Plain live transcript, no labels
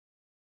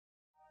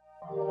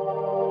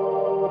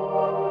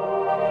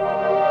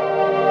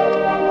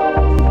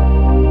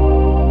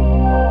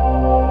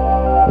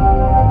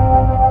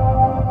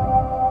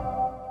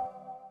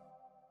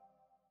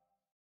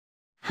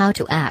How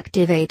to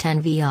activate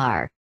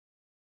NVR.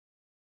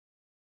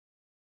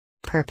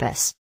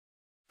 Purpose.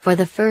 For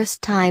the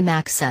first time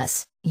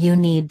access, you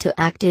need to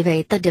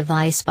activate the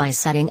device by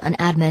setting an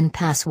admin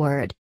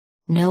password.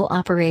 No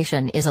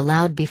operation is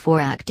allowed before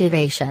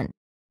activation.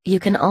 You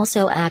can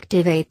also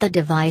activate the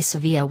device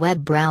via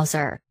web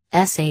browser,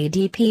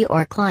 SADP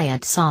or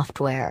client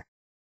software.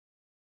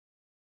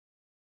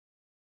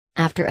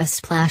 After a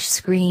splash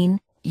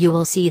screen, you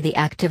will see the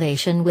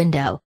activation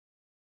window.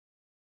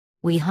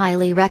 We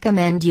highly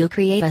recommend you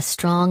create a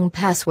strong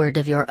password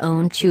of your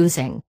own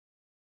choosing.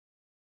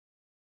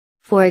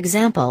 For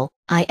example,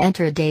 I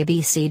entered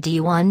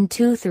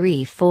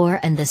ABCD1234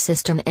 and the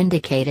system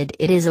indicated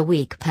it is a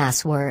weak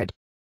password.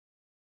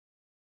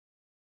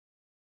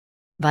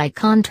 By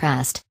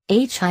contrast,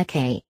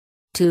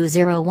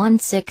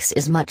 HIK2016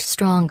 is much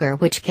stronger,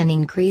 which can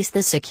increase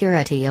the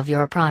security of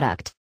your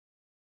product.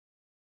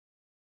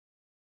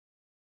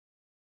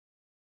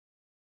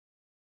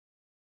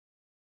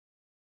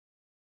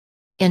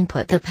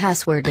 Input the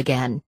password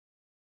again.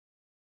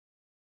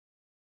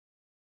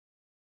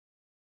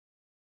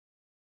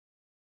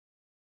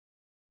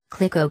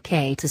 Click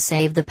OK to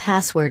save the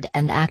password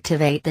and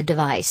activate the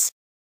device.